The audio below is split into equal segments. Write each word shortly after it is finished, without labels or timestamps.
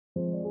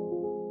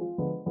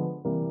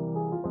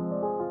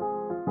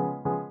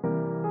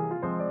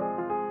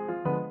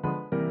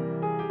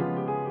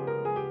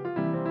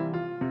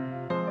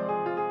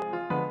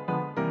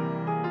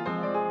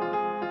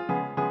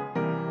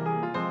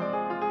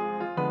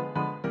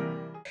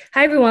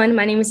Hi, everyone.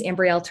 My name is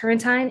Ambriehl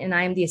Turrentine, and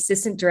I am the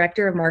Assistant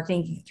Director of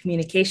Marketing and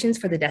Communications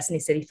for the Destiny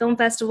City Film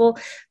Festival.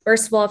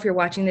 First of all, if you're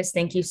watching this,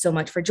 thank you so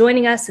much for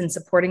joining us and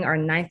supporting our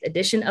 9th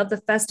edition of the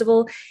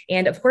festival.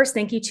 And of course,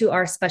 thank you to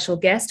our special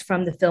guest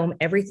from the film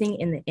Everything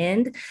in the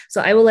End.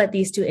 So I will let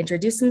these two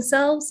introduce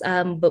themselves,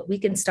 but we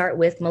can start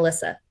with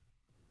Mylissa.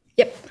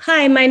 Yep.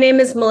 Hi, my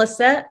name is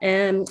Mylissa,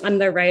 and I'm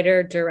the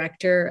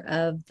writer-director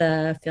of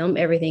the film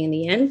Everything in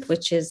the End,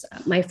 which is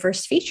my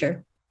first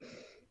feature.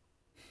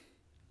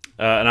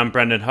 And I'm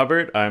Brenden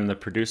Hubbard. I'm the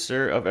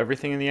producer of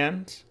Everything in the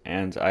End,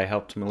 and I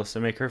helped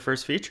Mylissa make her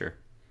first feature.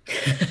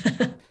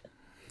 And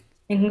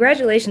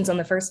congratulations on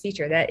the first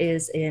feature. That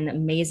is an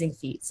amazing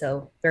feat.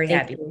 So very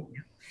happy.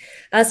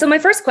 So my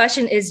first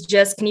question is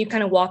just, can you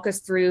kind of walk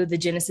us through the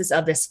genesis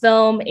of this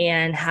film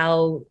and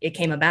how it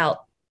came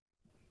about?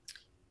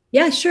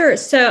 Yeah, sure.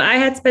 So I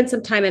had spent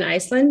some time in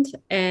Iceland,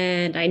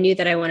 and I knew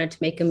that I wanted to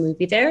make a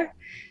movie there.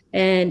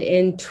 And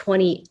in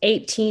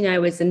 2018, I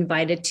was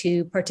invited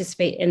to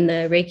participate in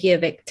the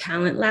Reykjavik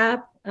Talent Lab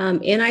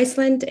in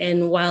Iceland.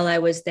 And while I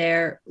was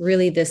there,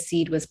 really the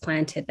seed was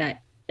planted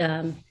that,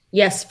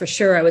 yes, for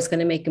sure, I was going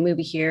to make a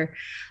movie here.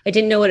 I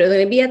didn't know what it was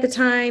going to be at the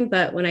time,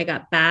 but when I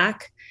got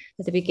back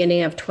at the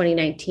beginning of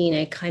 2019,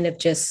 I kind of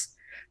just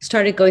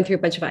started going through a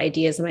bunch of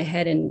ideas in my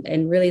head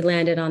and really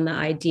landed on the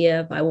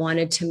idea of I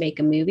wanted to make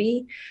a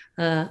movie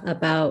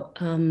about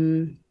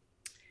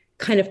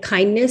kind of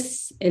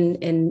kindness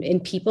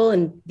in people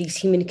and these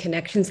human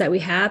connections that we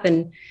have,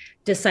 and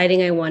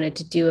deciding I wanted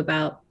to do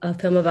about a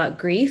film about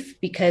grief,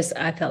 because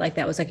I felt like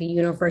that was like a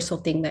universal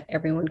thing that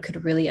everyone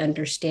could really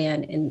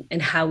understand,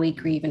 and how we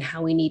grieve and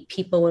how we need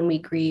people when we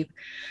grieve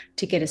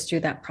to get us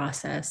through that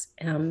process.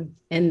 And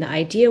the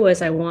idea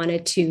was I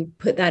wanted to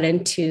put that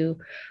into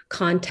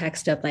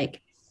context of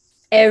like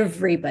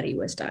everybody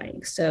was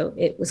dying. So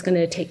it was going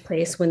to take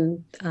place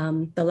when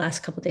the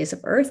last couple of days of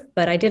Earth,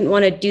 but I didn't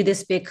want to do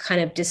this big kind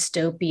of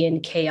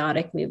dystopian,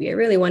 chaotic movie. I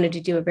really wanted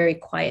to do a very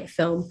quiet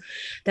film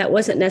that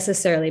wasn't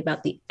necessarily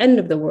about the end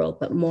of the world,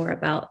 but more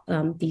about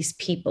these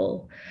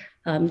people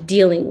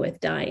dealing with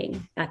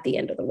dying at the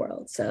end of the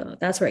world. So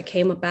that's where it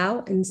came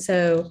about. And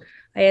so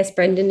I asked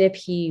Brenden if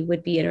he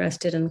would be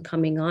interested in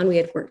coming on. We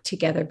had worked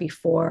together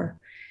before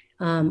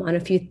on a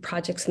few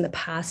projects in the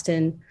past,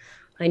 and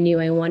I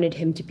knew I wanted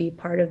him to be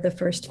part of the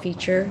first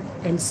feature.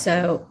 And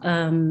so,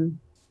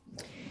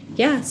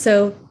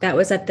 so that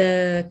was at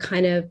the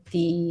kind of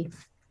the,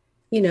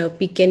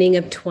 beginning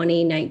of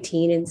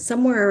 2019, and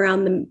somewhere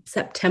around the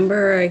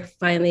September, I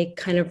finally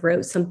kind of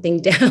wrote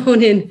something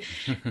down, and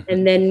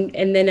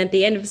then at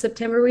the end of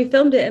September, we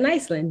filmed it in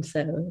Iceland. So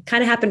it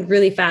kind of happened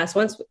really fast.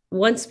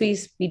 Once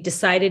we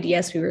decided,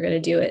 yes, we were going to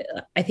do it,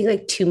 I think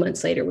like 2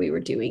 months later, we were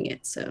doing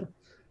it. So,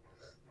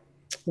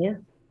 yeah.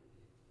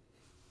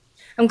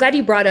 I'm glad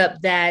you brought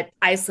up that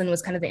Iceland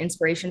was kind of the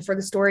inspiration for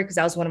the story, because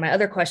that was one of my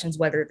other questions,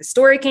 whether the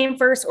story came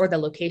first or the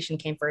location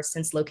came first,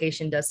 since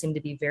location does seem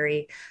to be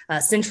very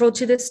central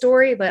to this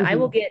story. But I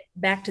will get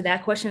back to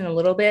that question in a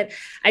little bit.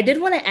 I did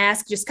want to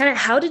ask just kind of,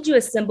 how did you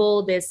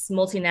assemble this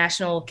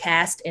multinational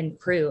cast and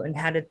crew, and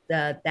how did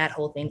that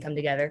whole thing come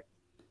together?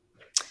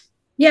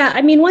 Yeah,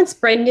 I mean, once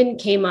Brenden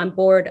came on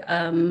board,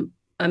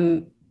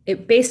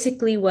 it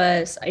basically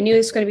was, I knew it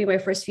was going to be my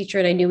first feature,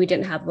 and I knew we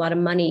didn't have a lot of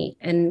money.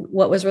 And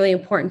what was really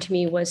important to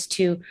me was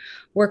to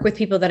work with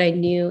people that I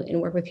knew and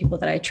work with people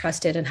that I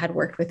trusted and had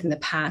worked with in the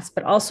past,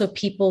 but also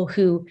people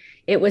who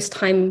it was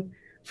time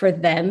for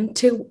them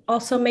to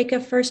also make a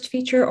first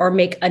feature or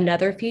make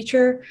another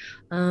feature.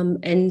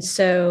 And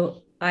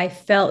so I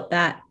felt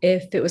that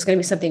if it was going to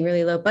be something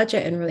really low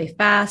budget and really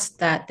fast,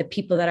 that the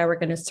people that I were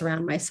going to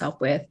surround myself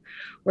with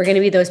were going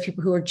to be those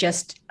people who were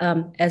just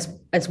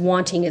as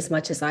wanting as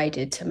much as I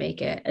did to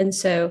make it. And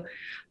so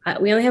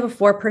we only have a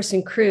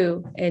 4-person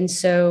crew. And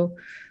so,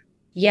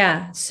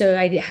 so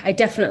I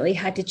definitely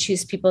had to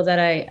choose people that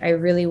I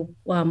really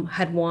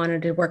had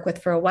wanted to work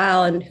with for a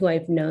while and who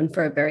I've known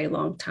for a very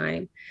long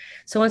time.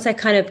 So once I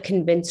kind of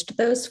convinced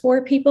those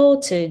 4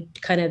 people to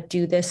kind of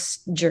do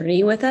this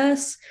journey with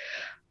us,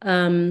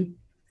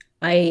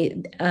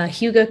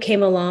 Hugo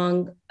came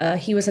along.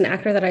 He was an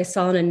actor that I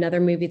saw in another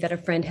movie that a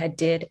friend had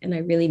did, and I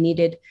really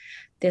needed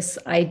this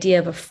idea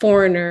of a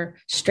foreigner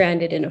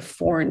stranded in a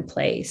foreign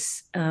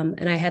place.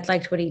 And I had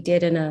liked what he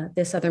did in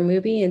this other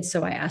movie, and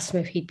so I asked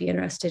him if he'd be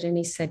interested, and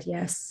he said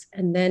yes.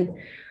 And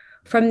then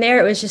from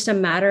there, it was just a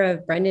matter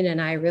of Brenden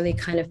and I really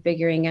kind of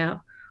figuring out,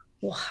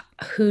 well,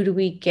 who do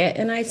we get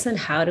in Iceland?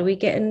 How do we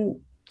get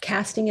in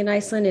casting in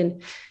Iceland?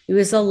 And it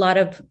was a lot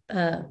of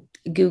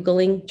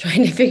Googling,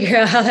 trying to figure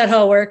out how that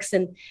all works.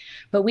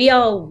 But we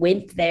all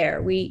went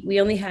there. We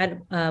only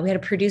had, we had a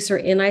producer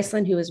in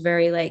Iceland who was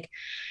very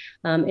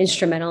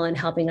instrumental in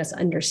helping us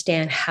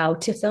understand how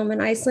to film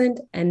in Iceland.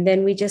 And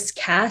then we just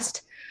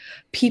cast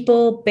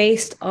people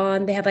based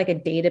on, they have like a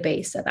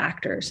database of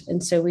actors.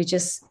 And so we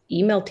just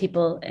emailed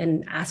people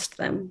and asked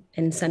them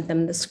and sent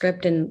them the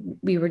script. And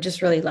we were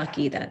just really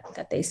lucky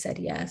that they said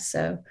yes.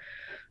 So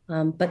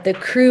but the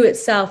crew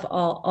itself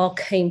all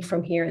came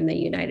from here in the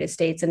United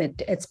States,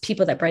 and it's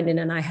people that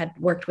Brenden and I had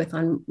worked with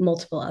on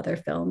multiple other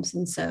films.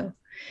 And so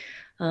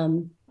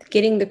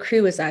Getting the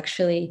crew was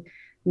actually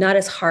not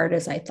as hard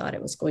as I thought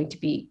it was going to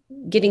be.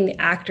 Getting the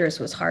actors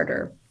was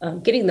harder.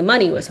 Getting the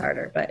money was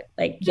harder, but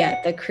like,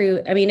 yeah, the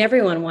crew, I mean,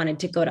 everyone wanted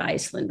to go to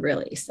Iceland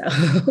really.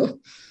 So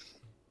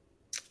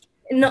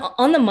And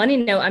on the money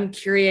note, I'm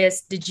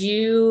curious, did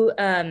you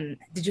have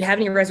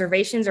any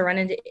reservations or run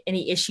into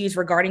any issues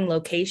regarding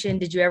location?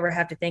 Did you ever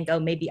have to think, oh,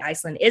 maybe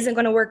Iceland isn't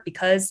going to work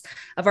because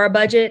of our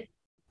budget?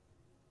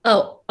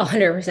 Oh,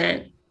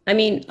 100%. I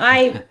mean,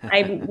 I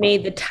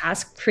made the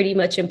task pretty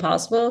much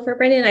impossible for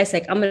Brenden. I was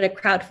like, I'm going to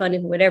crowdfund,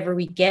 and whatever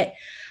we get,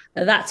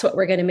 that's what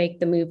we're going to make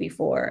the movie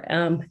for.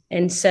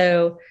 And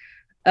so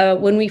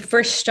when we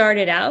first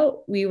started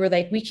out, we were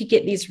like, we could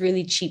get these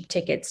really cheap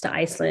tickets to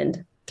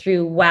Iceland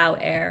through WoW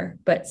Air,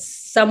 but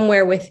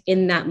somewhere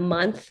within that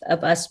month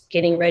of us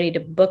getting ready to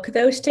book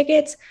those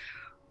tickets,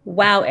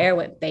 WoW Air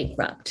went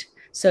bankrupt.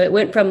 So it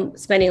went from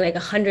spending like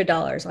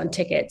 $100 on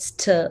tickets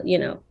to,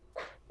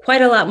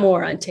 quite a lot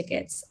more on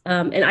tickets.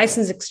 And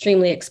Iceland's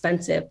extremely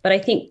expensive. But I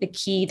think the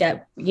key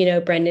that,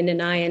 Brenden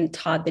and I and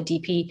Todd, the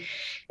DP,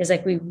 is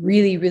like we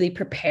really, really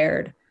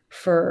prepared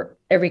for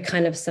every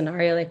kind of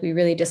scenario. Like we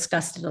really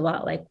discussed it a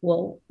lot. Like,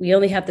 well, we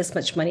only have this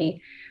much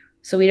money.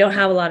 So we don't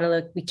have a lot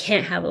of, we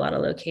can't have a lot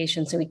of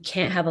locations, and we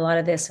can't have a lot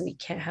of this, and we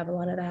can't have a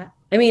lot of that.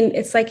 I mean,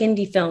 it's like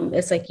indie film.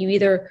 It's like you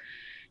either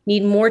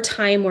need more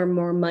time or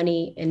more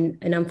money. And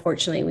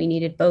unfortunately we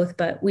needed both,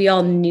 but we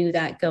all knew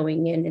that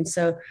going in. And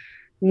so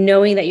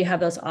knowing that you have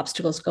those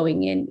obstacles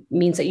going in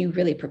means that you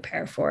really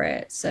prepare for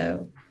it.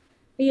 So,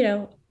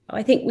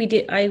 I think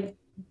I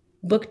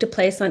booked a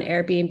place on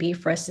Airbnb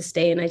for us to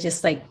stay. And I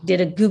just did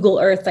a Google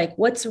Earth,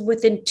 what's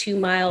within 2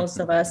 miles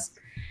of us.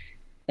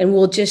 And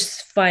we'll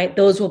just find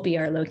those will be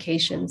our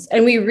locations.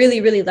 And we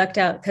really, really lucked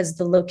out because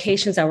the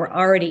locations that were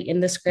already in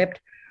the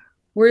script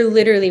were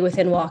literally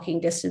within walking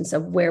distance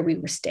of where we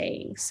were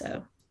staying.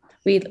 So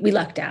we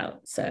lucked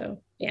out.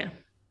 So, yeah.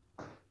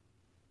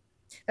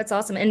 That's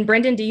awesome. And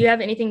Brenden, do you have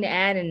anything to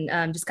add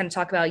and just kind of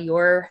talk about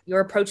your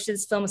approach to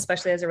this film,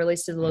 especially as it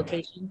relates to the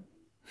location?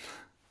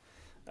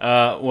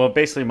 Well,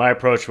 basically my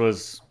approach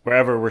was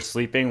wherever we're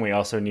sleeping, we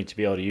also need to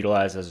be able to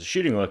utilize as a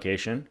shooting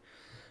location.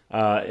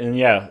 And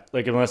yeah,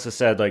 like Mylissa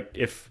said,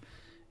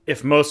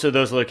 if most of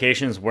those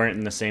locations weren't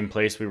in the same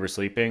place we were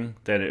sleeping,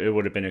 then it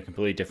would have been a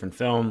completely different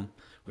film.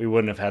 We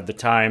wouldn't have had the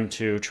time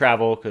to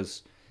travel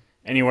because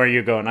anywhere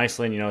you go in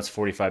Iceland, it's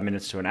 45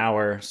 minutes to an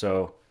hour.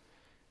 So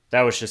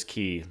that was just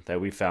key that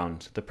we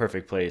found the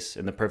perfect place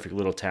in the perfect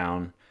little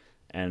town.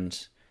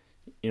 And,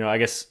 I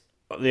guess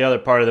the other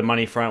part of the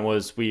money front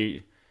was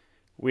we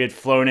had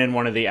flown in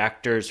one of the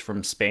actors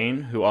from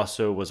Spain who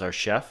also was our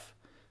chef,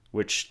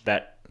 which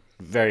that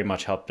very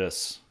much helped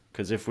us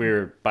because if we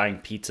were buying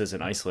pizzas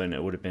in Iceland,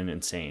 it would have been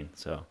insane.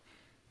 So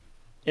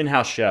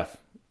in-house chef,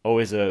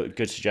 always a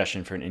good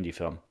suggestion for an indie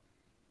film.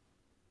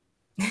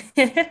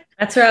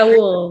 That's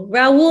Raul.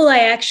 Raul,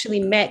 I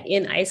actually met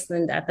in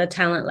Iceland at the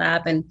talent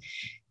lab,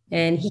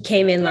 and he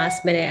came in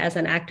last minute as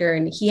an actor,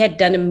 and he had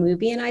done a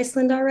movie in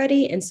Iceland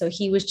already. And so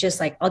he was just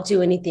like, I'll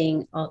do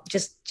anything. I'll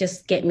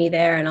just get me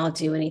there and I'll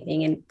do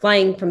anything. And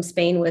flying from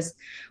Spain was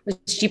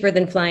cheaper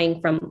than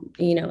flying from,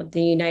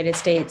 the United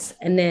States.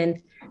 And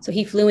then, so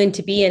he flew in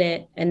to be in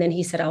it. And then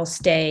he said, I'll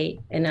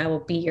stay and I will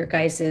be your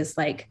guys's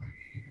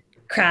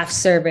craft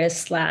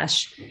service /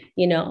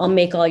 I'll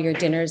make all your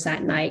dinners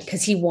at night,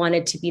 because he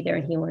wanted to be there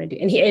and he wanted to,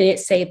 and it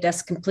saved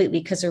us completely.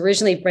 Because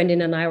originally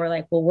Brenden and I were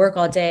like, we'll work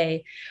all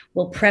day,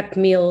 we'll prep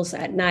meals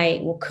at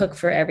night, we'll cook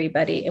for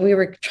everybody. And we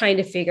were trying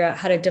to figure out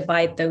how to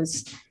divide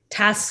those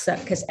tasks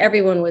up because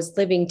everyone was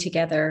living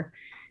together.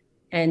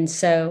 And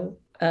so,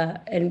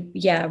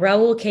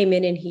 Raul came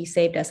in and he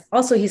saved us.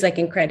 Also, he's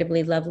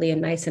incredibly lovely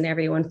and nice, and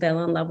everyone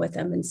fell in love with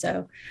him. And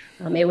so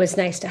it was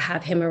nice to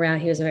have him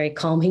around. He was a very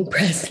calming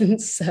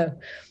presence. So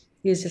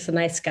he was just a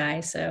nice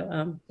guy.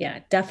 So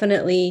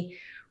definitely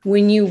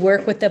when you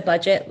work with a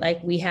budget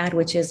like we had,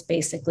 which is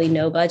basically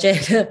no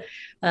budget,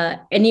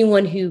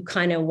 anyone who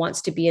kind of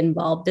wants to be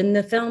involved in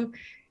the film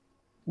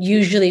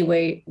usually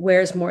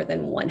wears more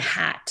than one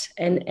hat.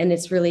 And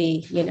it's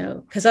really,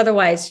 because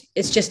otherwise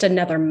it's just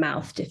another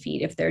mouth to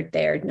feed if they're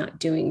there not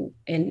doing.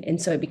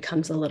 And so it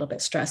becomes a little bit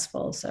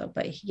stressful. So,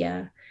 but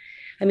yeah,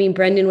 I mean,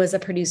 Brenden was a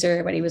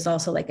producer, but he was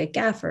also a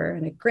gaffer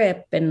and a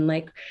grip and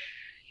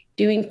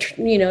doing,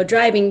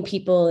 driving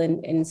people.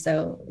 And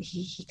so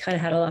he kind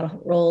of had a lot of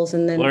roles,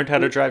 and then learned how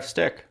to drive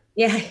stick.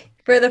 Yeah.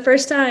 For the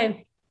first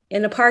time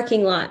in a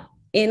parking lot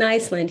in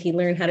Iceland, he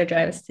learned how to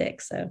drive a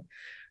stick. So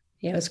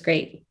yeah, it was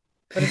great.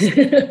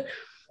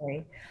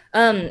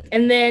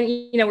 And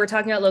then, we're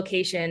talking about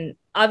location.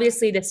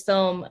 Obviously, this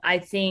film, I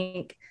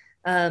think,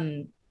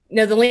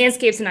 the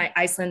landscapes in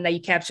Iceland that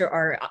you capture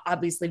are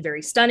obviously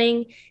very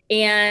stunning.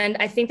 And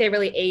I think they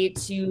really aid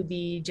to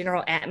the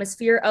general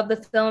atmosphere of the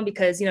film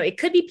because, it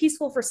could be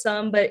peaceful for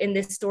some, but in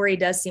this story, it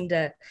does seem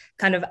to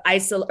kind of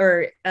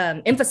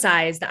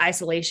emphasize the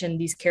isolation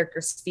these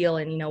characters feel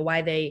and,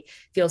 why they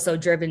feel so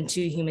driven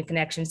to human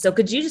connection. So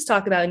could you just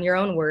talk about, in your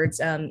own words,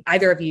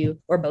 either of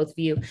you or both of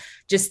you,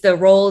 just the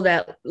role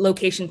that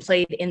location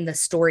played in the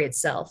story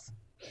itself?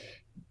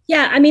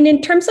 Yeah, I mean,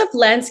 in terms of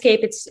landscape,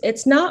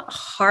 it's not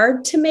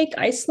hard to make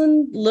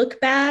Iceland look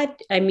bad.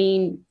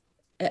 Look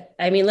at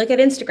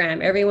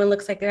Instagram. Everyone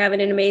looks like they're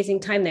having an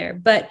amazing time there.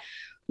 But,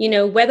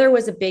 weather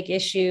was a big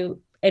issue,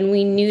 and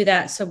we knew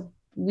that. So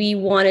we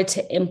wanted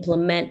to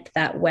implement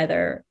that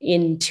weather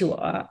into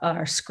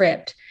our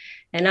script.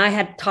 And I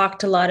had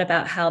talked a lot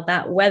about how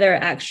that weather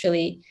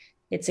actually,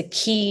 it's a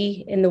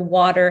key in the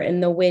water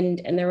and the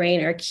wind and the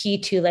rain are key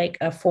to like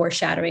a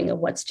foreshadowing of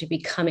what's to be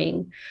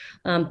coming.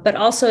 But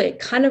also it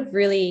kind of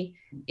really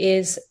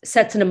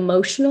sets an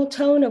emotional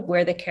tone of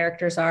where the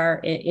characters are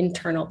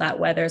internal. That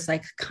weather is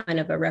like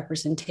kind of a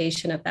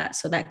representation of that.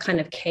 So that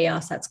kind of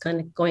chaos that's kind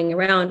of going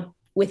around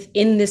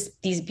within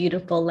these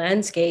beautiful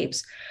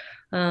landscapes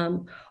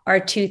are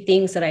two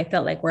things that I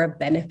felt like were a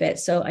benefit.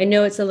 So I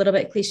know it's a little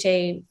bit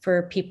cliche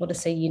for people to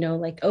say,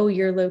 like, oh,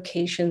 your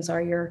locations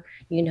are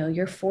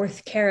your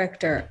fourth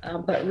character.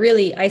 But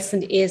really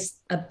Iceland is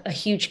a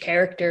huge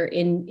character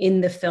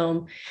in the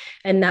film.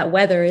 And that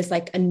weather is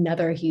like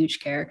another huge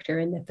character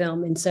in the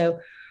film. And so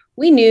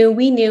we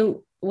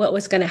knew what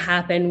was going to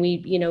happen.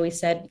 We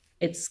said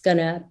it's going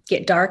to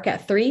get dark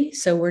at 3.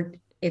 So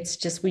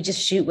we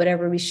just shoot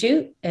whatever we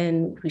shoot,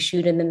 and we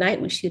shoot in the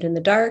night, we shoot in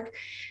the dark.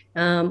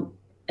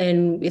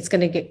 And it's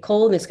going to get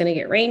cold, and it's going to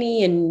get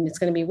rainy, and it's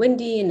going to be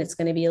windy, and it's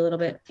going to be a little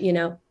bit,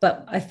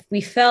 but I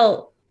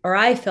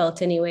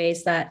felt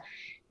anyways, that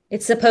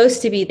it's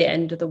supposed to be the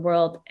end of the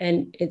world.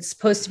 And it's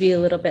supposed to be a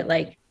little bit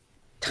like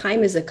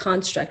time is a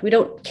construct. We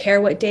don't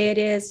care what day it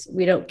is.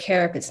 We don't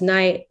care if it's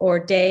night or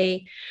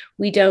day.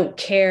 We don't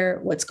care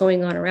what's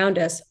going on around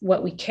us.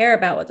 What we care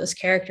about, what those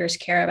characters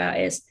care about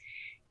is,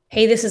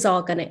 hey, this is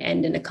all going to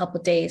end in a couple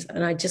of days,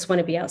 and I just want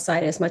to be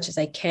outside as much as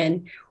I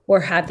can, or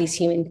have these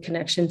human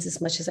connections as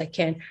much as I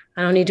can.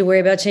 I don't need to worry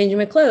about changing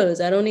my clothes.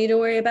 I don't need to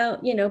worry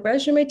about,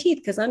 brushing my teeth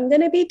because I'm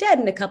going to be dead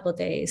in a couple of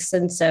days.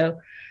 And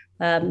so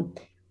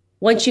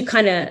once you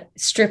kind of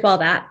strip all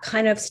that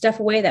kind of stuff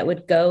away,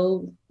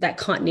 that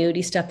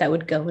continuity stuff that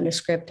would go in a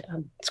script,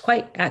 it's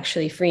quite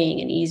actually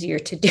freeing and easier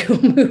to do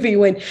a movie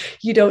when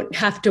you don't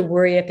have to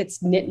worry if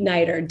it's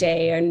night or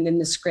day and in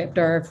the script,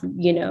 or,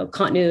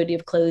 continuity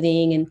of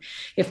clothing and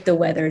if the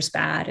weather's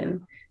bad.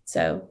 And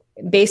so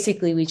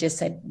basically we just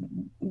said,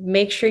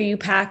 make sure you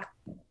pack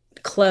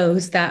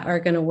clothes that are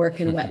going to work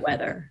in wet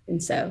weather.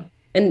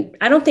 And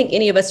I don't think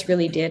any of us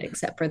really did,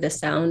 except for the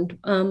sound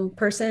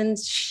person.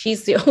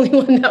 She's the only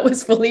one that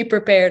was fully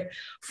prepared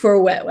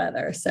for wet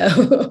weather.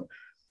 So.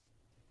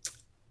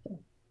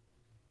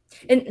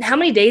 And how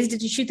many days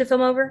did you shoot the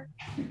film over?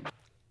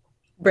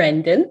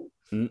 Brenden?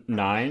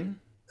 9.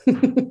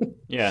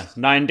 Yeah,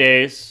 9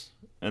 days.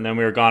 And then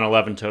we were gone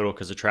 11 total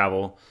because of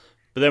travel.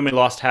 But then we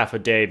lost half a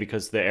day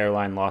because the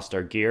airline lost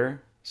our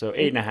gear. So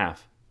 8.5.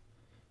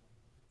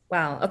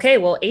 Wow. Okay.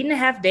 Well,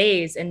 8.5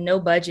 days and no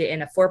budget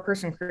and a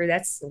 4-person crew.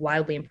 That's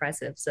wildly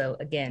impressive. So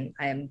again,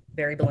 I am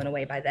very blown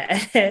away by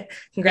that.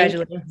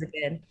 Congratulations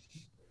again.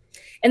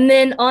 And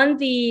then on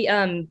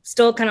the,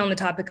 still kind of on the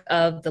topic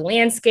of the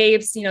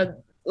landscapes,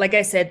 like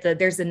I said,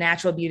 there's the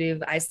natural beauty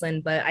of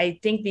Iceland, but I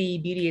think the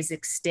beauty is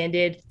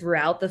extended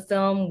throughout the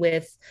film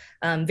with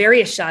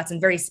various shots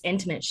and very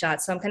intimate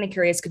shots. So I'm kind of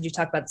curious, could you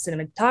talk about the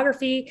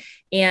cinematography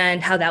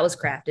and how that was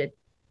crafted?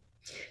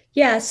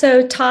 Yeah,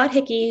 so Todd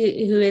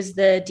Hickey, who is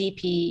the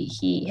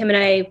DP, him and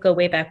I go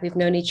way back. We've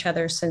known each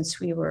other since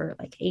we were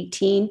like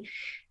 18,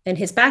 and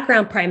his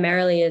background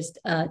primarily is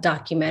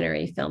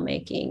documentary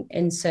filmmaking.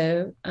 And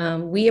so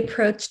we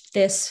approached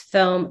this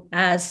film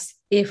as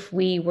if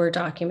we were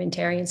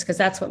documentarians, because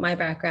that's what my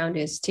background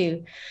is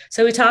too.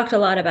 So we talked a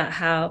lot about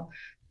how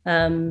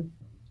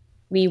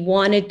we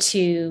wanted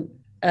to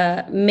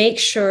make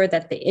sure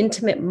that the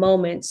intimate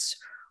moments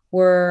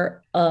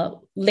were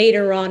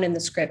later on in the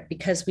script,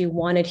 because we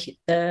wanted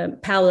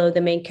Paolo, the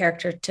main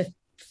character,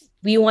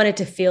 we wanted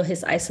to feel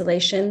his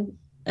isolation.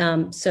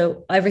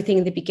 So everything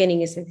in the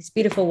beginning is these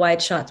beautiful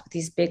wide shots with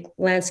these big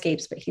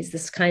landscapes, but he's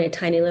this kind of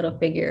tiny little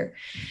figure.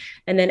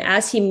 And then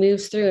as he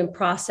moves through and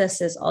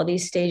processes all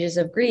these stages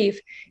of grief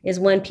is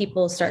when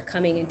people start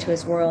coming into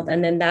his world.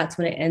 And then that's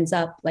when it ends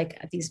up like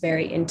at these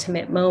very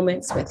intimate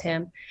moments with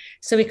him.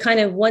 So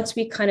once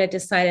we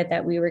decided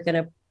that we were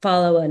going to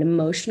follow an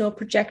emotional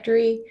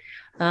trajectory,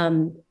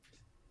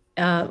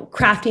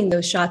 crafting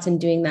those shots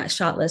and doing that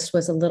shot list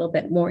was a little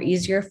bit more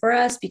easier for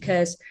us,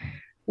 because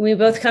we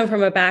both come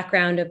from a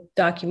background of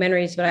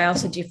documentaries, but I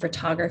also do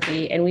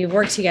photography, and we've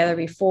worked together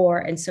before.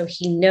 And so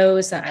he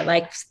knows that I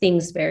like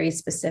things very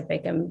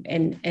specific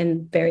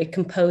and very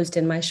composed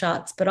in my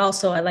shots, but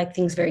also I like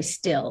things very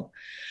still.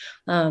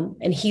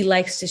 And he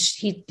likes to,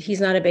 he's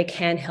not a big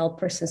handheld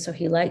person, so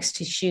he likes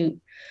to shoot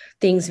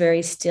things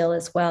very still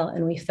as well.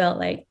 And we felt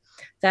like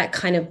that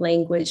kind of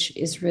language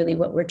is really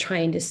what we're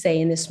trying to say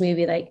in this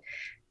movie, like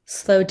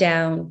slow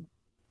down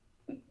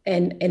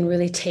and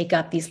really take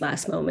up these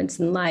last moments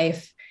in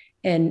life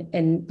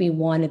And we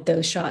wanted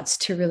those shots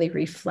to really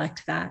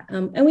reflect that.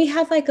 And we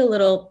had like a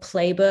little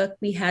playbook.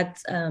 We had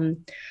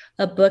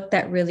a book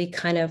that really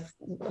kind of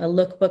a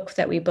lookbook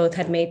that we both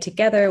had made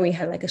together. We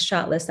had like a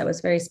shot list that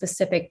was very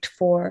specific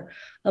for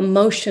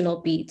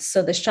emotional beats.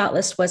 So the shot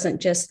list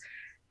wasn't just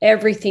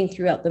everything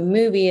throughout the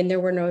movie. And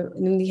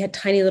we had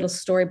tiny little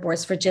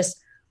storyboards for just,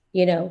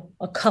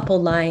 a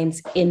couple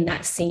lines in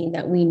that scene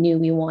that we knew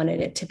we wanted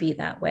it to be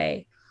that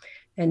way.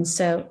 And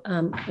so,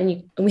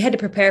 and we had to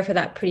prepare for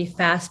that pretty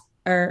fast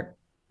or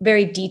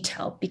very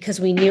detailed, because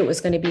we knew it was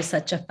going to be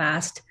such a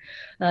fast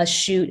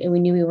shoot, and we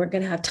knew we weren't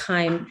going to have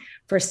time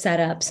for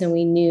setups. And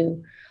we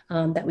knew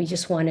that we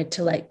just wanted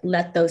to like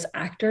let those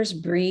actors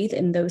breathe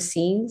in those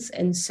scenes.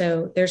 And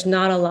so there's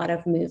not a lot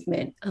of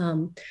movement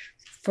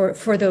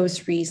for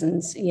those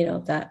reasons,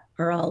 that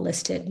are all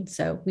listed. And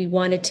so we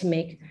wanted to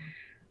make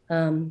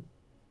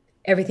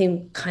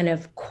everything kind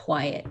of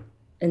quiet.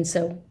 And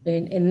so,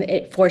 and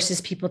it forces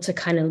people to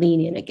kind of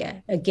lean in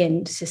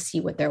again to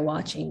see what they're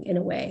watching in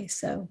a way.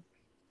 So,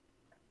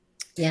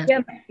 yeah.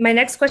 My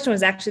next question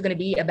was actually going to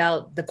be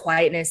about the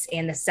quietness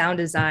and the sound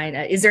design.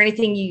 Is there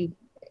anything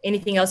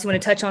else you want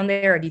to touch on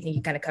there, or do you think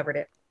you kind of covered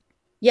it?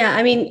 Yeah,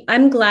 I mean,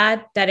 I'm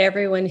glad that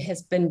everyone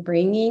has been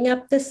bringing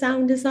up the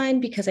sound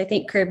design, because I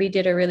think Kirby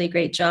did a really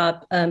great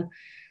job.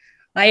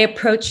 I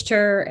approached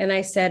her and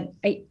I said,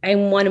 I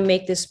want to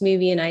make this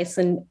movie in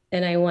Iceland,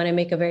 and I want to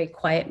make a very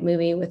quiet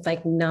movie with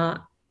like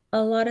not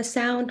a lot of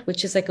sound,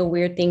 which is like a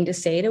weird thing to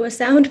say to a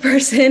sound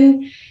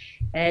person.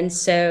 And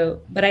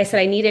so, but I said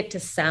I needed to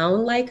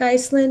sound like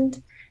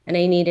Iceland, and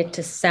I needed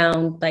to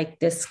sound like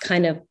this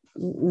kind of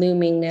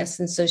loomingness.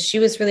 And so she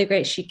was really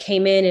great. She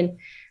came in, and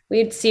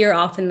we'd see her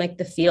often like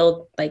the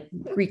field, like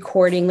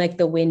recording like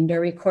the wind, or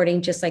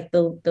recording just like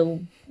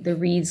the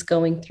reeds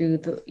going through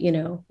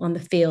the, on the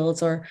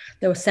fields, or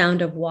the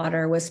sound of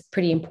water was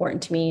pretty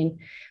important to me. And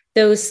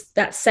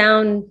that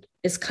sound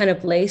is kind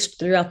of laced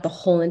throughout the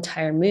whole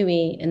entire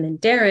movie. And then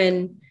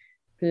Darren,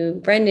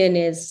 who Brenden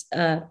is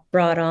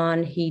brought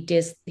on, he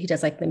does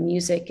like the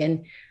music,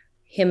 and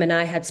him and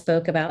I had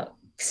spoke about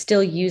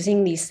still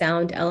using these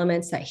sound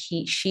elements that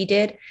she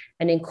did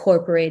and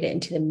incorporate it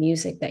into the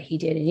music that he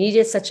did. And he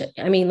did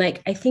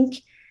I think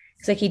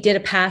it's like he did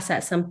a pass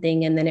at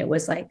something, and then it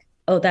was like,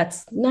 oh,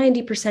 that's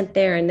 90%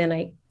 there. And then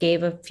I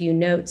gave a few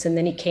notes, and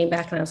then he came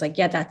back and I was like,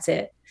 yeah, that's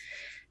it.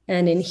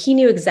 And then he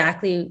knew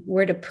exactly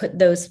where to put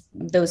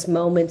those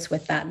moments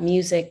with that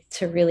music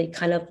to really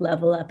kind of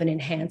level up and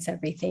enhance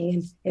everything.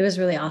 And it was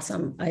really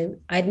awesome.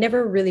 I'd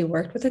never really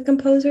worked with a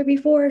composer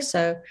before,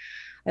 so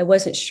I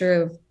wasn't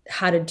sure of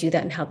how to do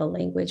that and how the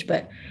language,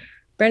 but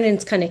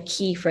Brendan's kind of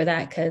key for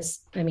that, because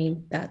I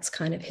mean, that's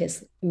kind of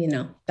his,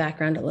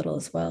 background a little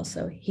as well.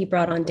 So he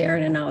brought on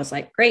Darren, and I was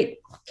like, great,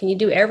 can you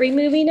do every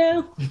movie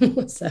now?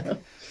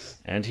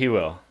 And he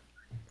will.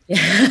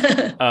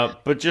 Yeah.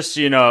 But just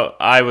so you know,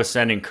 I was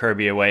sending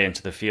Kirby away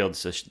into the field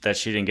so that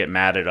she didn't get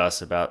mad at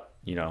us about,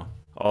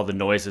 all the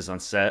noises on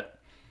set.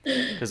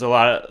 Because a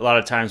lot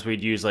of times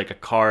we'd use like a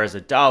car as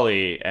a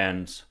dolly,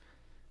 and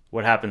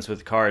what happens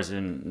with cars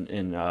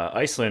in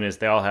Iceland is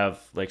they all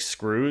have like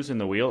screws in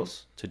the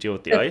wheels to deal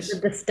with the ice.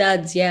 The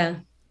studs, yeah.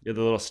 Yeah,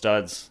 the little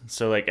studs.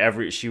 So like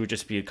she would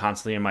just be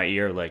constantly in my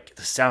ear, like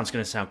the sound's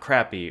gonna sound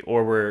crappy,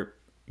 or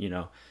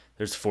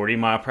there's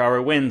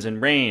 40-mile-per-hour winds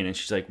and rain, and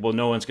she's like, well,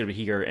 no one's gonna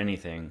hear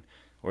anything.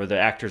 Or the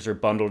actors are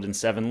bundled in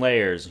 7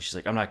 layers, and she's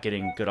like, I'm not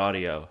getting good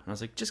audio. And I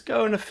was like, just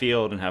go in the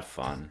field and have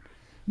fun.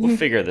 We'll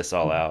figure this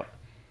all out.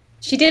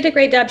 She did a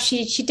great job.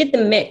 She did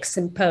the mix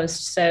in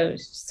post, so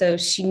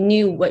she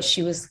knew what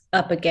she was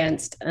up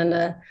against, and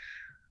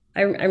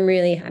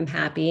I'm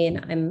happy,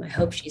 and I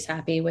hope she's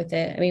happy with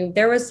it. I mean,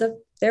 there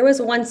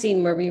was one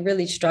scene where we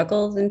really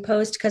struggled in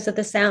post because of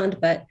the sound,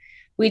 but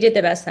we did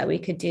the best that we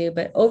could do.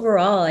 But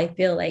overall, I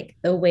feel like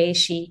the way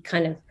she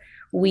kind of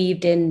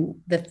weaved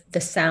in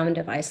the sound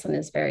of Iceland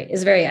is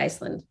very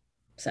Iceland.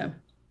 So.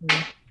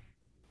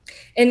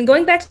 And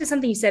going back to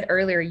something you said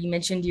earlier, you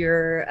mentioned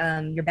your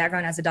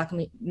background as a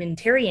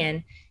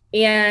documentarian,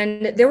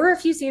 and there were a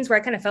few scenes where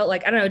I kind of felt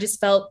like, I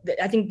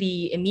think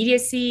the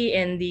immediacy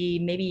and the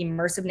maybe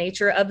immersive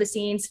nature of the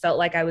scenes felt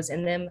like I was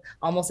in them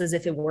almost as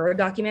if it were a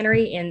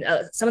documentary. And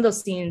some of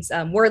those scenes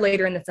were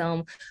later in the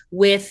film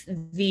with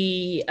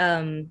the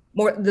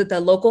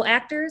local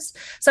actors.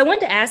 So I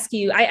wanted to ask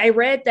you, I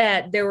read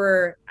that there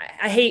were,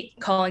 I hate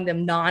calling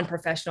them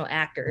non-professional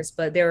actors,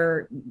 but there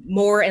were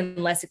more and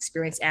less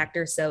experienced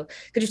actors. So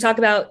could you talk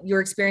about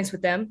your experience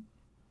with them?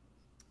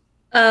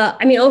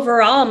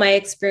 Overall, my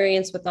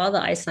experience with all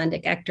the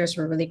Icelandic actors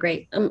were really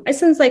great.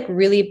 Iceland's like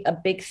really a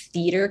big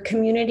theater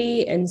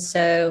community. And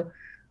so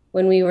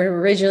when we were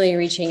originally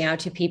reaching out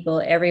to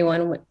people,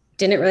 everyone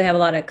didn't really have a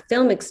lot of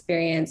film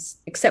experience,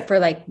 except for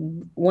like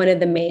one of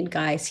the main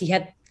guys.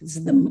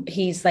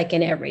 He's like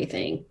in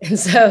everything. And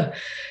so,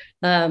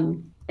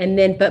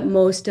 but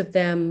most of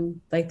them,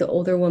 like the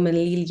older woman,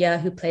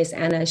 Lilja, who plays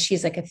Anna,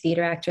 she's like a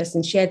theater actress,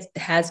 and she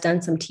has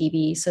done some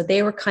TV. So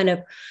they were kind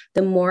of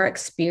the more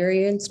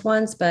experienced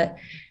ones, but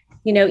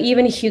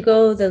even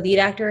Hugo, the lead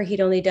actor,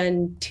 he'd only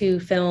done 2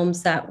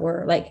 films that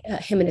were like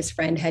him and his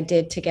friend had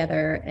did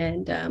together.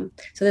 And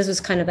so this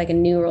was kind of like a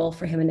new role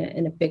for him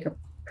in a bigger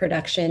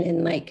production,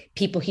 and like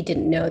people he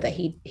didn't know that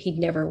he'd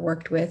never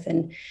worked with.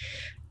 And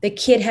the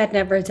kid had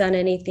never done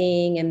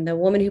anything. And the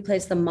woman who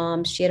plays the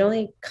mom, she had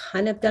only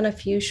kind of done a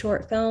few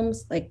short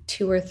films, like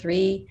 2 or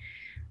 3.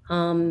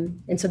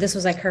 And so this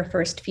was like her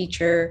first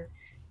feature.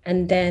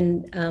 And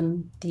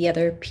then the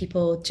other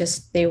people,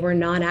 just, they were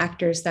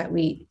non-actors that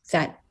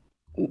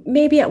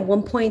maybe at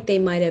one point they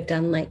might have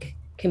done like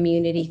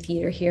community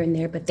theater here and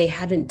there, but they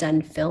hadn't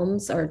done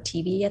films or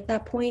TV at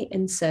that point.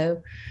 And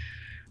so,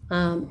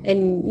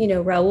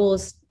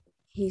 Raul's,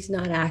 he's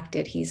not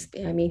acted.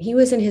 He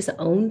was in his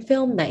own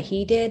film that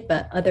he did,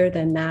 but other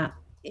than that,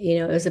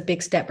 it was a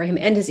big step for him,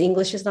 and his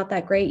English is not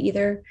that great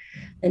either.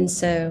 And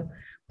so,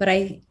 but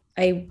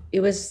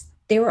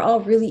they were all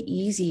really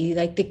easy.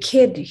 Like the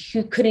kid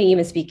who couldn't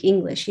even speak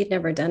English, he had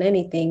never done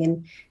anything.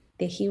 And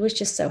he was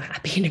just so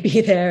happy to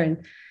be there.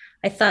 And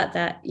I thought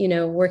that,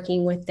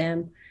 working with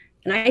them,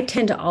 and I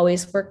tend to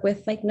always work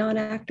with like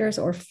non-actors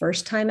or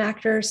first-time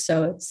actors.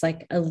 So it's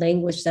like a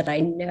language that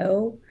I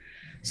know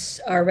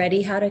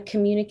already how to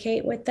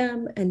communicate with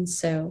them. And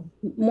so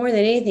more than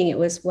anything, it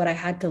was what I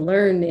had to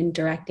learn in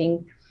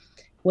directing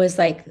was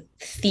like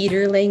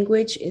theater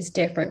language is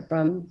different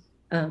from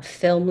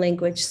film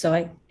language.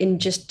 So in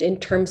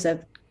terms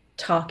of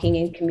talking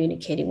and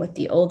communicating with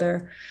the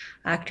older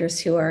actors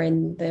who are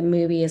in the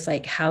movie, is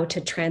like how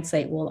to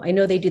translate. Well, I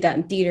know they do that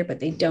in theater, but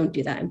they don't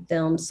do that in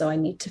film. So I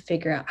need to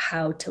figure out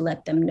how to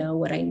let them know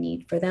what I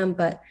need for them.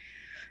 But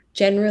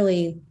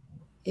generally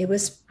it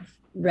was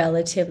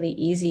relatively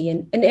easy.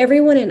 And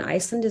everyone in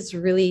Iceland is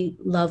really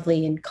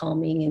lovely and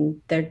calming,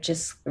 and they're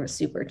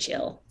super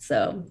chill.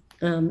 So,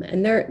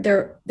 and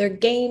they're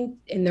game,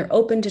 and they're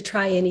open to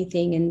try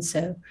anything. And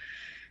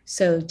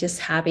so just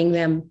having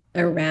them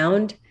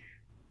around,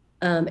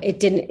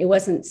 it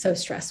wasn't so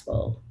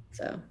stressful.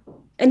 So,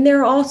 and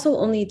they're also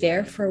only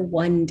there for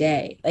one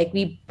day. Like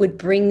we would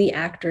bring the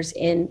actors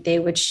in, they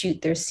would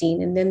shoot their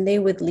scene, and then they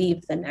would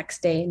leave the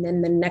next day, and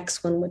then the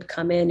next one would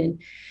come in.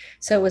 And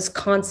so it was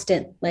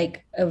constant,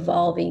 like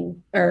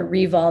evolving or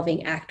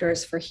revolving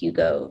actors for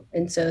Hugo.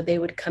 And so they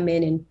would come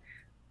in and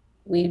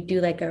we'd do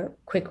like a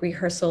quick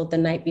rehearsal the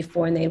night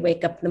before, and they'd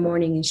wake up in the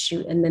morning and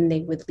shoot, and then they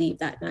would leave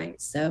that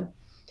night. So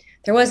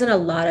there wasn't a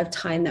lot of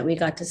time that we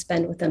got to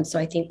spend with them. So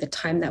I think the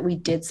time that we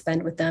did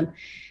spend with them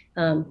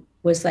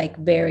was like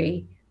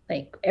very,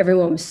 like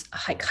everyone was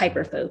like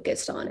hyper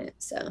focused on it.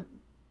 So.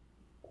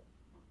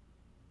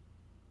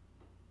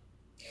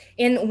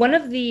 And one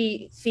of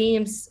the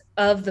themes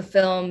of the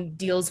film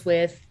deals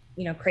with,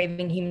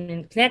 craving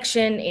human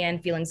connection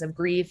and feelings of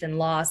grief and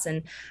loss.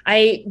 And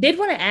I did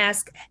want to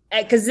ask,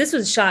 because this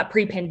was shot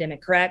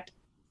pre-pandemic, correct?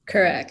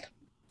 Correct.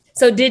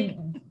 So did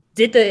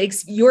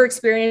your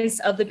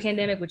experience of the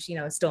pandemic, which,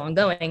 is still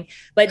ongoing,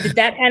 but did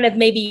that kind of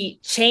maybe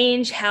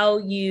change how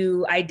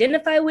you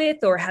identify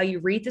with or how you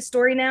read the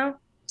story now?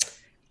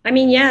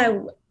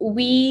 Yeah,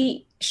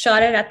 we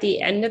shot it at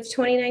the end of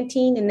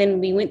 2019, and then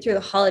we went through the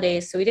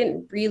holidays. So we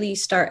didn't really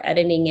start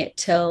editing it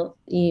till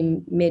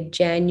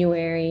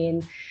mid-January.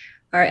 And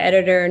our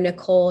editor,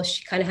 Nicole,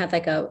 she kind of had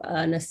like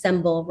an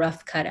assemble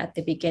rough cut at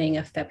the beginning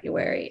of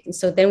February. And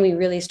so then we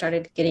really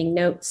started getting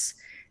notes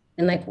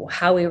and like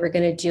how we were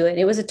going to do it. And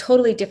it was a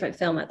totally different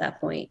film at that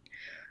point.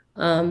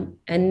 And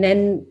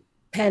then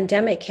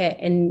pandemic hit,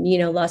 and,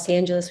 Los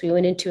Angeles, we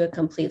went into a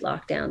complete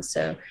lockdown.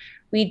 So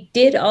we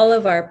did all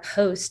of our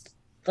posts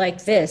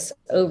like this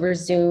over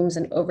Zooms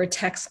and over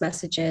text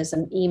messages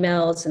and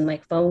emails and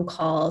like phone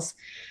calls,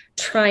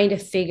 trying to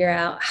figure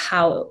out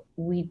how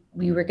we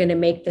were going to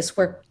make this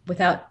work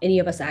without any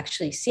of us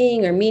actually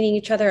seeing or meeting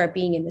each other or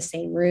being in the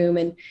same room.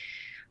 And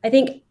I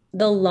think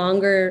the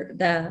longer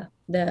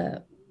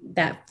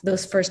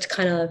those first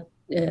kind of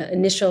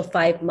initial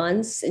 5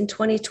 months in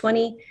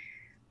 2020,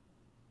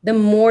 the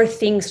more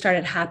things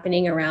started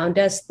happening around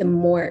us, the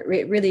more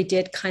it really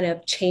did kind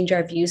of change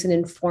our views and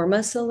inform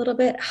us a little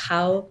bit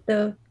how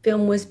the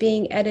film was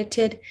being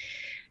edited.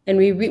 And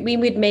we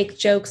would make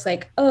jokes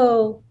like,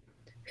 oh,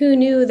 who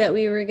knew that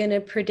we were going to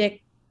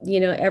predict,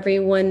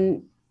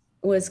 everyone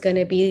was going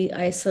to be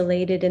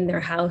isolated in their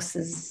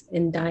houses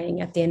and dying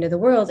at the end of the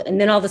world. And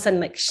then all of a sudden,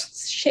 like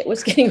shit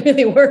was getting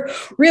really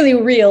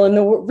real in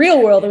the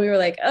real world. And we were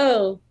like,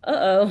 oh,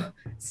 uh-oh.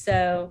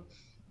 So,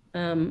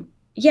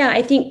 yeah,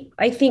 I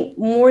think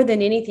more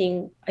than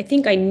anything, I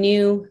think I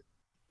knew,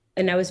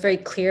 and I was very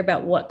clear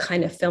about what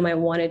kind of film I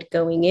wanted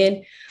going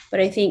in.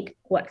 But I think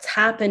what's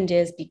happened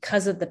is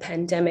because of the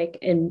pandemic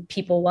and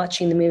people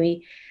watching the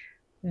movie,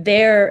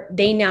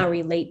 they now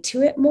relate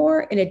to it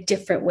more in a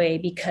different way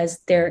because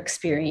they're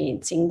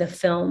experiencing the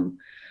film.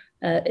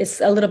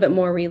 It's a little bit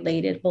more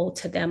relatable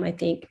to them, I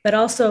think. But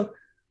also,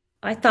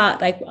 I thought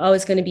like I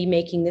was going to be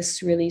making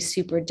this really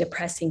super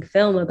depressing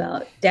film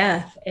about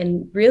death.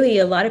 And really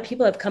a lot of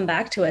people have come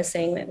back to us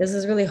saying that this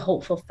is a really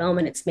hopeful film,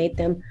 and it's made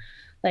them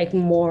like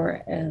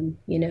more,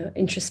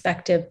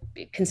 introspective,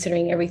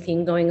 considering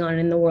everything going on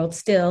in the world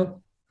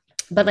still.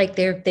 But like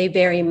they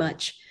very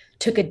much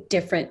took a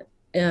different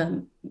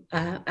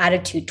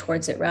attitude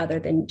towards it rather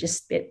than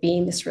just it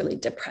being this really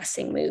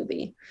depressing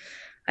movie.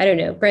 I don't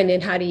know.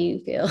 Brenden, how do you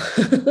feel?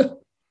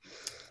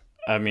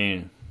 I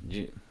mean,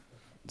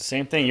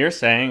 same thing you're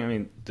saying. I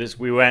mean,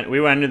 we went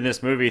into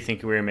this movie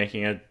thinking we were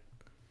making a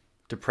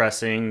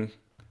depressing,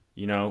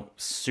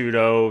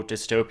 pseudo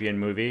dystopian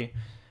movie,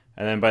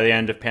 and then by the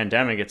end of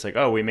pandemic, it's like,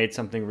 oh, we made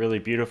something really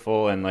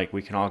beautiful, and like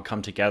we can all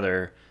come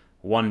together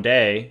one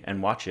day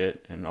and watch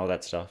it and all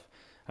that stuff.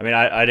 I mean,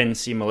 I didn't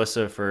see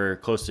Mylissa for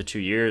close to 2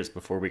 years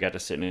before we got to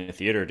sit in a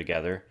theater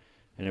together,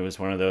 and it was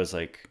one of those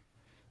like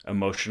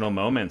emotional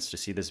moments to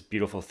see this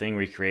beautiful thing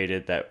we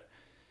created that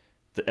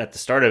at the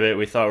start of it,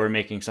 we thought we were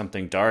making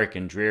something dark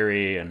and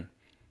dreary and,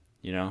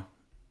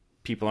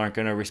 people aren't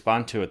going to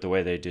respond to it the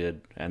way they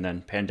did. And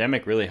then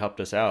pandemic really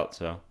helped us out.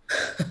 So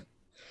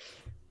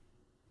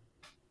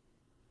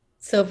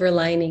Silver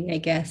lining, I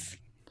guess.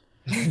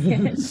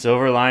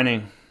 silver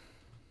lining.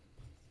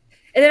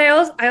 And then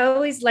I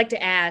always like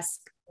to ask,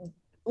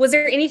 was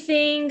there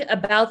anything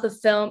about the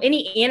film,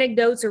 any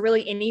anecdotes or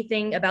really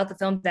anything about the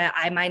film that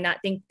I might not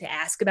think to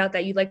ask about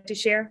that you'd like to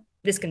share?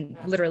 This can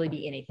literally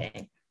be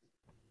anything.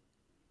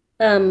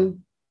 God,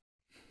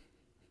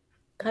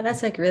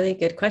 that's like a really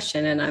good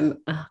question. And I'm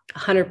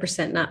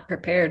 100% not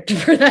prepared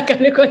for that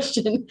kind of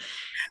question.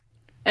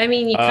 I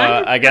mean, you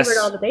kind of covered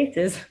all the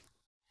bases.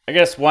 I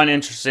guess one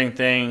interesting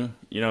thing,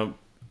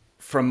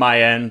 from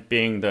my end,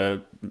 being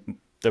the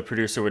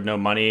producer with no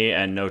money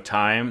and no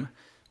time,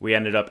 we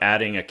ended up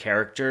adding a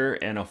character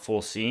and a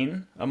full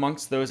scene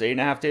amongst those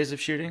 8.5 days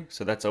of shooting.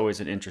 So that's always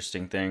an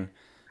interesting thing.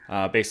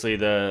 Basically,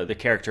 the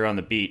character on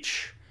the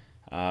beach,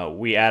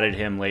 we added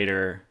him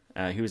later.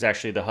 He was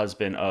actually the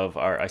husband of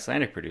our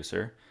Icelandic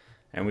producer.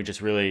 And we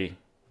just really,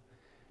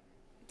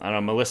 I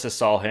don't know, Mylissa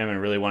saw him and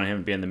really wanted him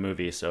to be in the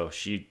movie. So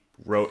she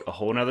wrote a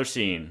whole nother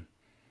scene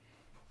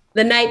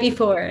the night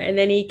before. And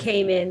then he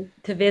came in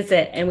to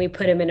visit and we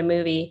put him in a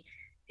movie.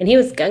 And he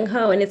was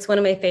gung-ho, and it's one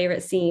of my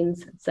favorite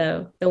scenes.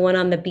 So the one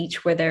on the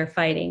beach where they're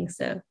fighting.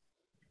 So,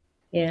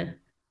 yeah.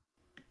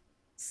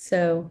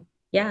 So,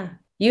 yeah,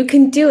 you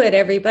can do it,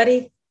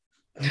 everybody.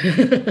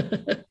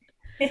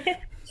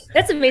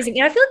 That's amazing.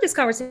 And I feel like this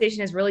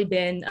conversation has really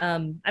been,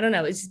 I don't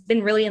know, it's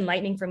been really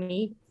enlightening for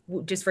me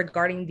just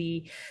regarding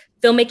the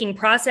filmmaking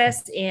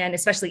process and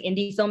especially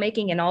indie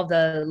filmmaking and all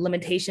the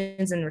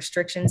limitations and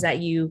restrictions that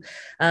you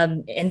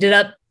ended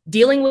up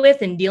dealing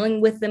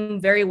with them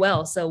very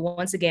well. So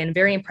once again,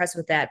 very impressed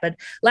with that. But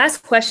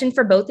last question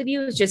for both of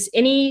you is just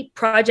any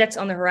projects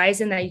on the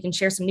horizon that you can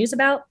share some news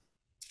about?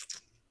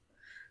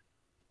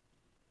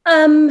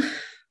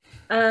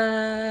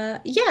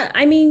 Yeah,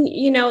 I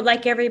mean,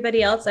 like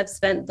everybody else, I've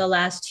spent the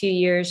last 2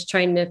 years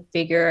trying to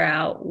figure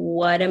out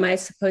what am I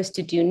supposed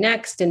to do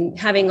next and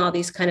having all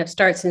these kind of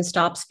starts and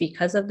stops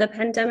because of the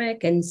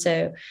pandemic. And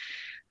so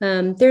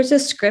there's a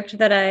script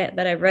that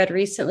I read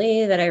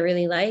recently that I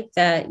really like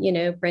that,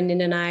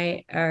 Brenden and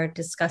I are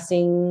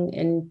discussing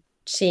and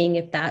seeing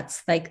if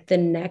that's like the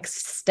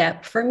next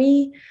step for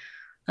me.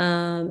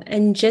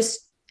 And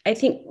just, I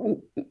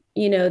think,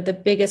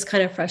 the biggest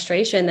kind of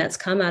frustration that's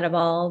come out of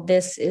all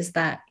this is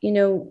that,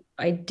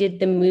 I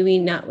did the movie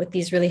not with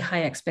these really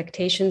high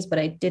expectations, but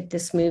I did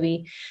this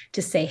movie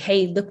to say,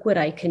 hey, look what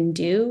I can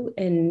do.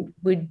 And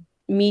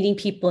meeting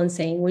people and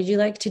saying, would you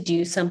like to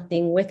do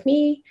something with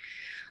me?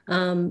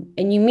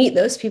 And you meet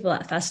those people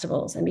at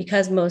festivals. And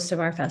because most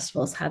of our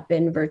festivals have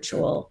been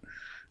virtual,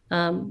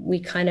 we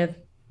kind of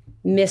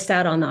missed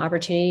out on the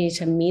opportunity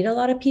to meet a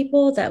lot of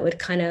people that would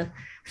kind of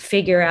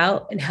figure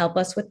out and help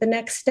us with the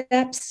next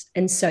steps.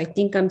 And so I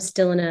think I'm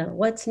still in a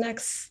what's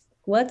next,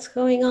 what's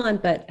going on.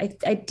 But I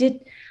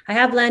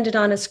have landed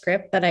on a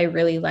script that I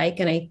really like.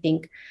 And I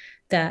think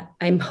that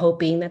I'm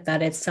hoping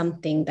that it's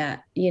something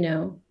that,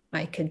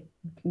 I could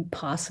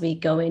possibly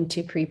go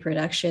into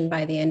pre-production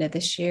by the end of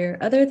this year.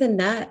 Other than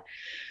that,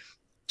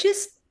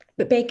 just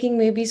making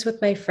movies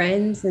with my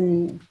friends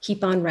and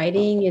keep on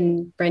writing.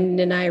 And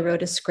Brenden and I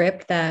wrote a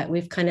script that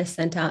we've kind of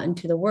sent out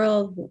into the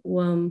world.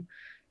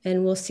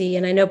 And we'll see.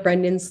 And I know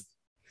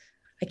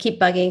I keep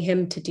bugging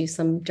him to do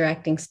some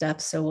directing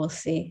stuff. So we'll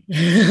see.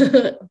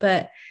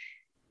 But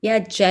yeah,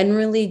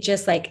 generally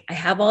just like I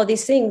have all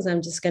these things,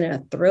 I'm just going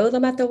to throw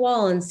them at the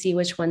wall and see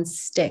which ones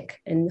stick.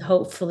 And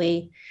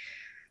hopefully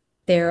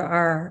there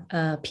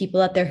are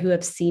people out there who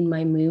have seen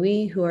my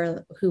movie who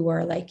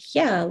are like,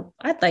 yeah,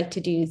 I'd like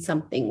to do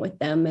something with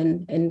them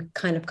and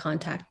kind of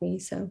contact me.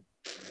 So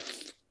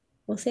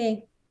we'll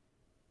see.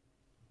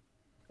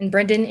 And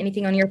Brenden,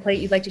 anything on your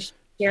plate you'd like to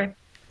share?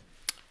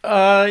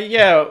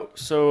 Yeah.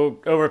 So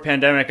over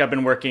pandemic, I've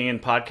been working in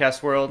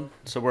podcast world.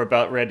 So we're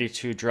about ready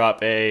to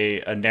drop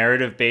a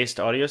narrative-based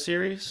audio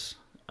series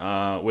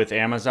with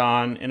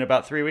Amazon in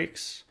about 3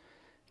 weeks.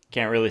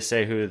 Can't really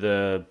say who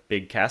the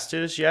big cast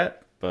is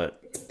yet, but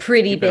it's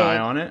pretty keep big. an eye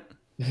on it.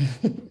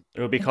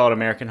 It'll be called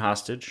American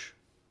Hostage.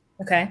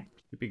 Okay.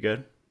 It'd be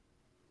good.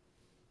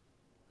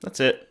 That's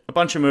it. A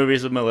bunch of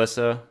movies with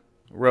Mylissa.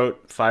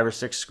 Wrote 5 or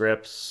 6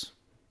 scripts.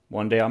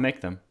 One day I'll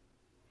make them.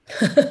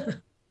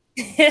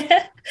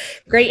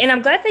 Great. And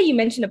I'm glad that you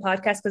mentioned a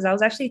podcast because I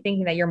was actually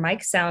thinking that your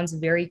mic sounds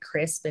very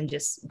crisp and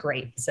just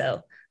great.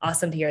 So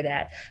awesome to hear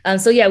that.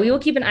 So yeah, we will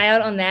keep an eye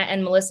out on that.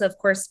 And Mylissa, of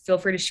course, feel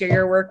free to share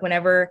your work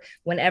whenever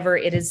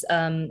it is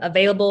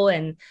available.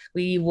 And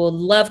we will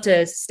love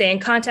to stay in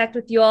contact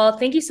with you all.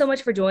 Thank you so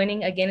much for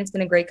joining. Again, it's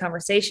been a great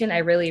conversation. I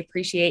really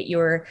appreciate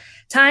your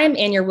time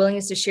and your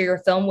willingness to share your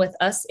film with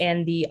us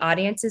and the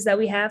audiences that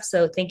we have.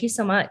 So thank you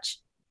so much.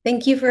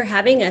 Thank you for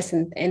having us,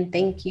 and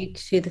thank you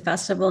to the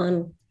festival,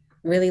 and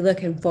really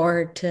looking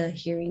forward to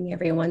hearing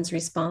everyone's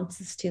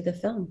responses to the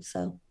film.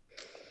 So,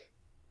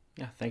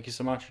 yeah, thank you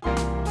so much.